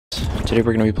Today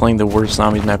we're going to be playing the worst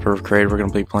zombies map ever created. We're going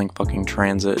to be playing fucking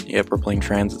Transit. Yep, we're playing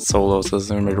Transit solo, so this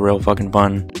is going to be real fucking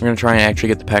fun. We're going to try and actually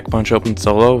get the pack punch open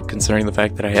solo, considering the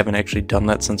fact that I haven't actually done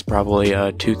that since probably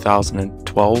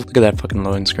 2012. Look at that fucking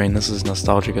loading screen. This is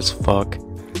nostalgic as fuck.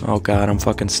 Oh god, I'm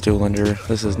fucking Stuhlinger.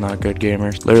 This is not good,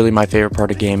 gamers. Literally my favorite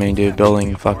part of gaming, dude.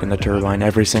 Building fucking the turbine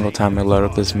every single time I load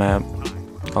up this map.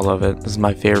 I love it. This is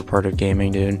my favorite part of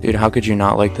gaming, dude. Dude, how could you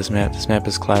not like this map? This map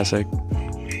is classic.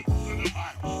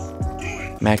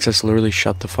 Maxis, literally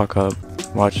shut the fuck up.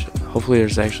 Watch. Hopefully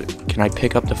there's actually... Can I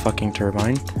pick up the fucking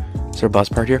turbine? Is there a bus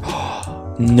part here?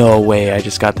 No way, I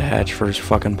just got the hatch for his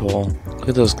fucking pull. Look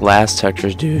at those glass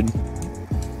textures, dude.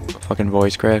 Fucking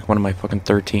voice crack. What am I, fucking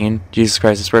 13? Jesus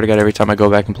Christ, I swear to god, every time I go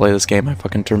back and play this game, I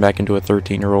fucking turn back into a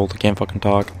 13-year-old. I can't fucking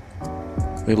talk.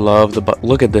 We love the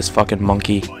Look at this fucking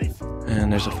monkey.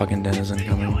 And there's a fucking denizen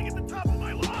coming.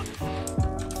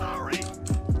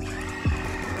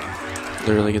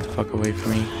 Literally get the fuck away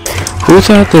from me. Who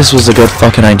thought this was a good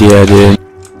fucking idea, dude?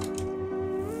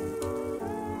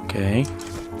 Okay.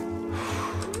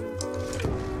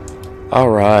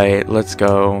 Alright, let's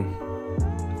go.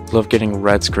 Love getting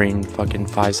red screen fucking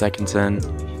 5 seconds in.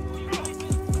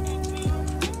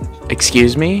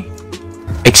 Excuse me?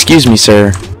 Excuse me,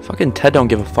 sir. Fucking Ted don't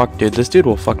give a fuck, dude. This dude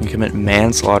will fucking commit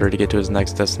manslaughter to get to his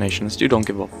next destination. This dude don't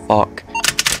give a fuck.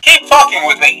 Keep fucking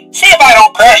with me. See if I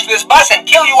don't crash this bus and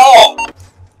kill you all.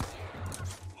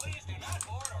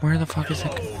 Where the fuck is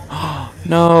it? Oh,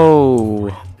 no.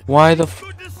 Why the f...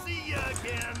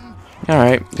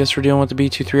 Alright, guess we're dealing with the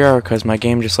B23R because my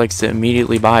game just likes to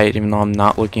immediately buy it even though I'm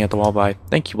not looking at the wall buy.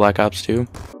 Thank you, Black Ops 2.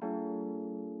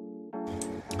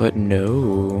 But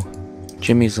no.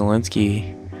 Jimmy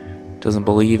Zielinski doesn't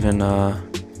believe in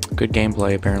good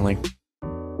gameplay, apparently.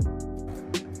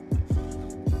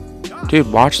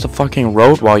 Dude, watch the fucking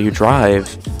road while you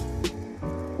drive.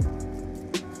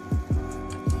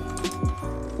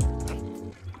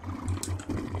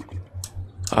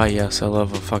 Ah yes, I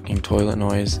love a fucking toilet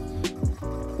noise.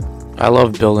 I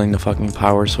love building the fucking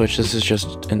power switch. This is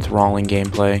just enthralling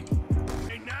gameplay.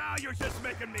 Hey, now you're just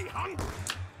making me hungry.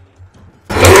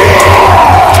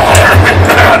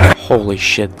 Holy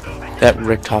shit. That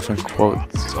Richtofen quote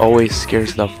always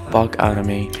scares the fuck out of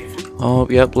me. Oh,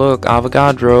 yep, look,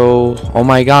 Avogadro. Oh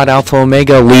my god, Alpha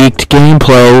Omega leaked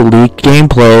gameplay. Leaked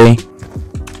gameplay.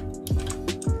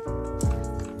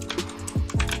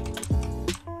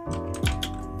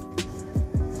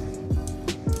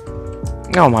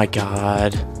 Oh my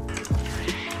god.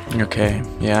 Okay,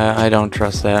 yeah, I don't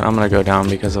trust that. I'm gonna go down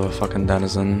because of a fucking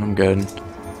denizen. I'm good.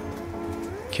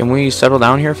 Can we settle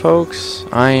down here, folks?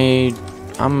 I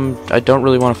don't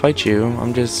really want to fight you.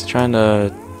 I'm just trying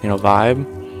to, you know, vibe.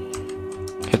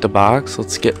 Hit the box.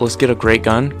 Let's get a great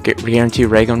gun. Guarantee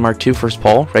Ray Gun Mark II first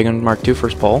pull. Ray Gun Mark II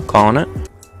first pull. Calling it.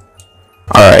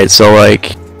 Alright, so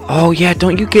like... Oh yeah,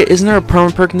 don't you get... Isn't there a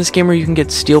perma perk in this game where you can get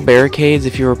steel barricades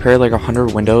if you repair like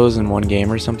 100 windows in one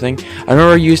game or something? I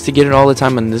remember I used to get it all the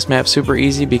time on this map super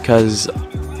easy because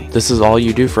this is all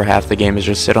you do for half the game is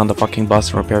just sit on the fucking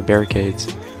bus and repair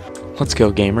barricades. Let's go,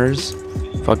 gamers.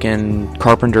 Fucking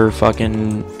Carpenter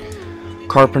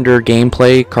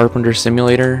gameplay, Carpenter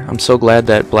Simulator. I'm so glad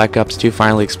that Black Ops 2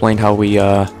 finally explained how we,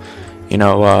 you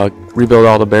know, rebuild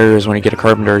all the barriers when you get a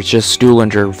Carpenter. It's just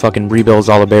Stuhlinger fucking rebuilds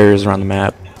all the barriers around the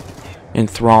map.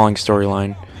 Enthralling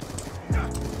storyline.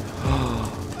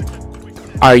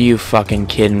 Are you fucking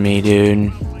kidding me,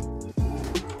 dude?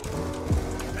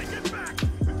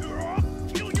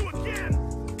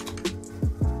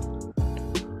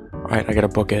 Alright, I gotta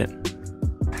book it.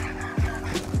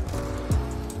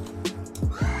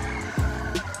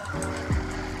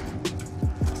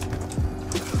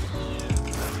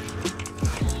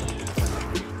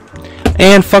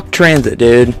 And fuck Transit,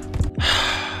 dude.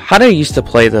 How did I used to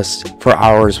play this for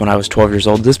hours when I was 12 years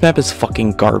old? This map is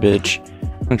fucking garbage.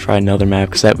 I'm gonna try another map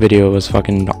because that video was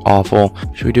fucking awful.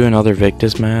 Should we do another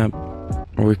Victus map?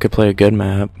 Or we could play a good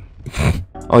map.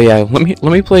 Oh yeah, let me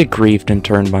play Griefed and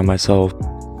Turned by myself.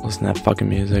 Listen to that fucking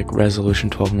music. Resolution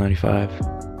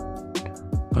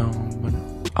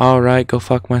 1295. Alright, go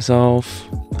fuck myself.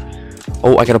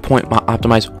 Oh, I got a point.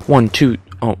 Optimize. 1, 2.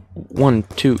 Oh, 1,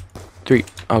 2, 3.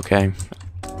 Okay.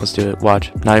 Let's do it.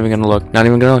 Watch. Not even gonna look. Not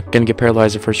even gonna look. Gonna get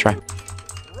paralyzed the first try.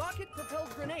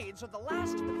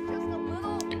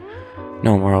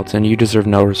 No, Marlton. You deserve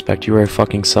no respect. You are a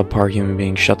fucking subpar human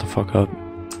being. Shut the fuck up.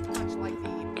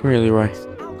 Come here, Leroy.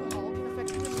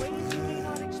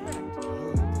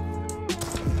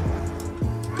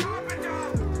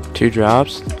 Two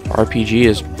drops.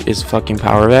 RPG is fucking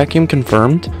power vacuum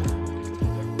confirmed.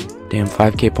 Damn,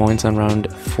 5k points on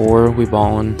round 4. We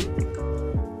ballin'.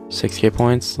 6k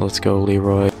points. Let's go,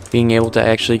 Leroy. being able to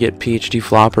actually get PhD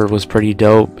Flopper was pretty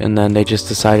dope, and then they just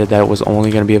decided that it was only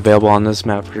going to be available on this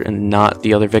map and not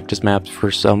the other Victus maps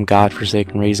for some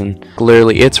godforsaken reason.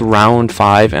 Clearly, it's round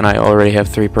 5 and I already have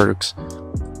 3 perks.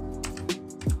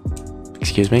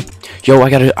 Excuse me? Yo, I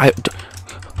gotta...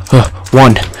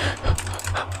 1,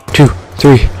 2,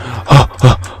 3, 4.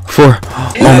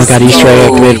 Oh my god, Easter egg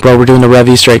activated, bro. We're doing the Rev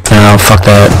Easter egg. No, fuck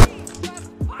that.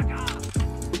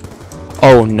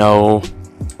 Oh no.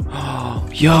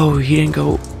 Yo, he didn't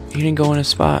go in his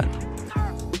spot.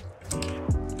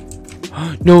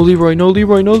 No Leroy, no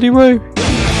Leroy, no Leroy.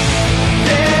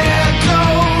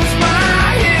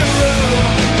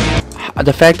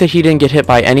 The fact that he didn't get hit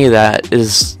by any of that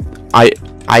is I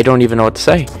don't even know what to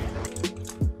say.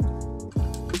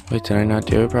 Wait, did I not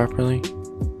do it properly?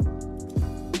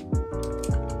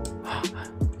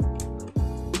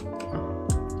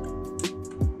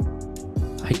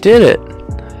 I did it.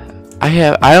 I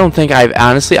don't think I've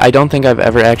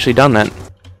ever actually done that.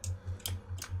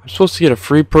 I'm supposed to get a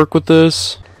free perk with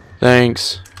this.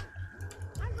 Thanks.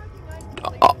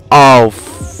 Oh,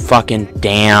 fucking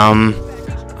damn.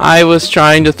 I was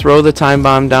trying to throw the time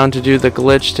bomb down to do the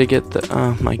glitch to get the...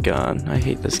 Oh my god, I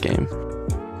hate this game.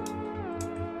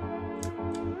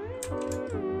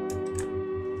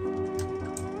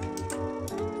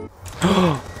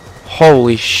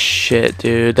 Holy shit,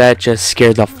 dude. That just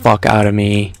scared the fuck out of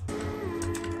me.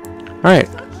 Alright.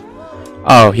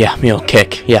 Oh, yeah, Mule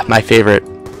Kick. Yeah, my favorite.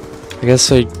 I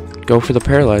guess I go for the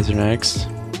Paralyzer next.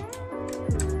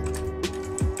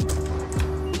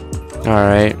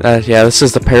 Alright. Yeah, this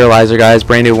is the Paralyzer, guys.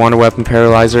 Brand new Wonder Weapon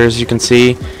Paralyzer, as you can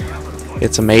see.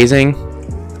 It's amazing.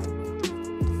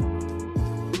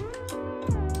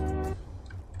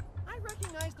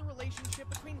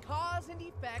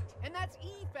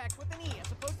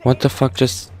 What the fuck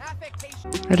just...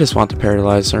 I just want the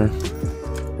Paralyzer.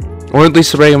 Or at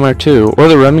least the regular 2. Or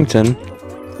the Remington.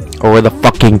 Or the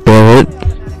fucking bullet.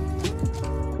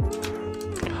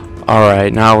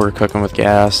 Alright, now we're cooking with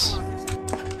gas.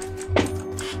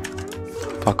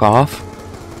 Fuck off.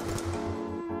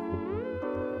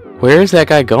 Where is that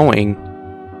guy going?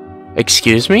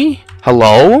 Excuse me?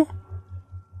 Hello?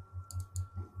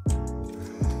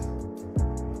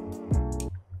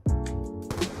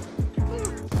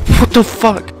 What the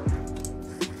fuck?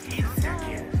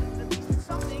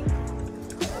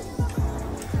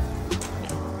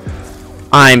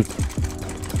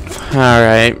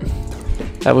 Alright.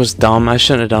 That was dumb. I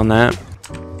shouldn't have done that.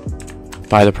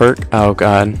 Buy the perk? Oh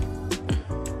god.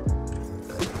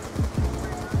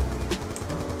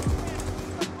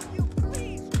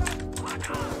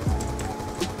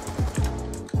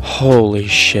 Holy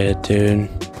shit, dude.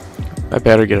 I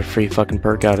better get a free fucking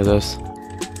perk out of this.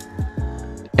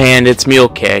 And it's Mule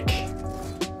Kick.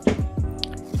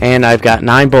 And I've got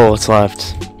 9 bullets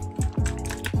left.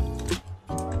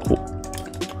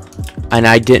 And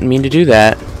I didn't mean to do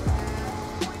that.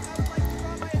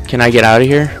 Can I get out of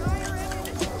here?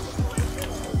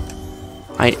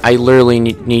 I literally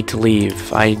need to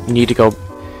leave. I need to go...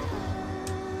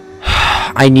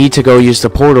 I need to go use the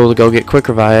portal to go get Quick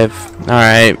Revive.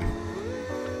 Alright.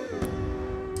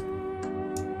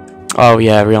 Oh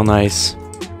yeah, real nice.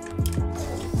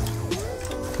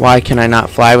 Why can I not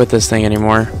fly with this thing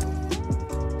anymore?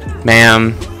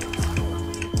 Ma'am.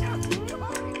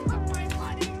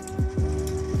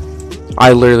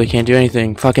 I literally can't do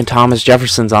anything. Fucking Thomas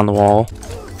Jefferson's on the wall.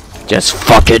 Just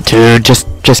fuck it, dude.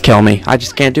 Just kill me. I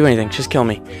just can't do anything. Just kill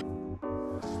me.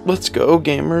 Let's go,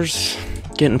 gamers.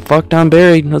 Getting fucked on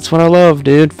Buried. That's what I love,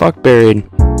 dude. Fuck Buried.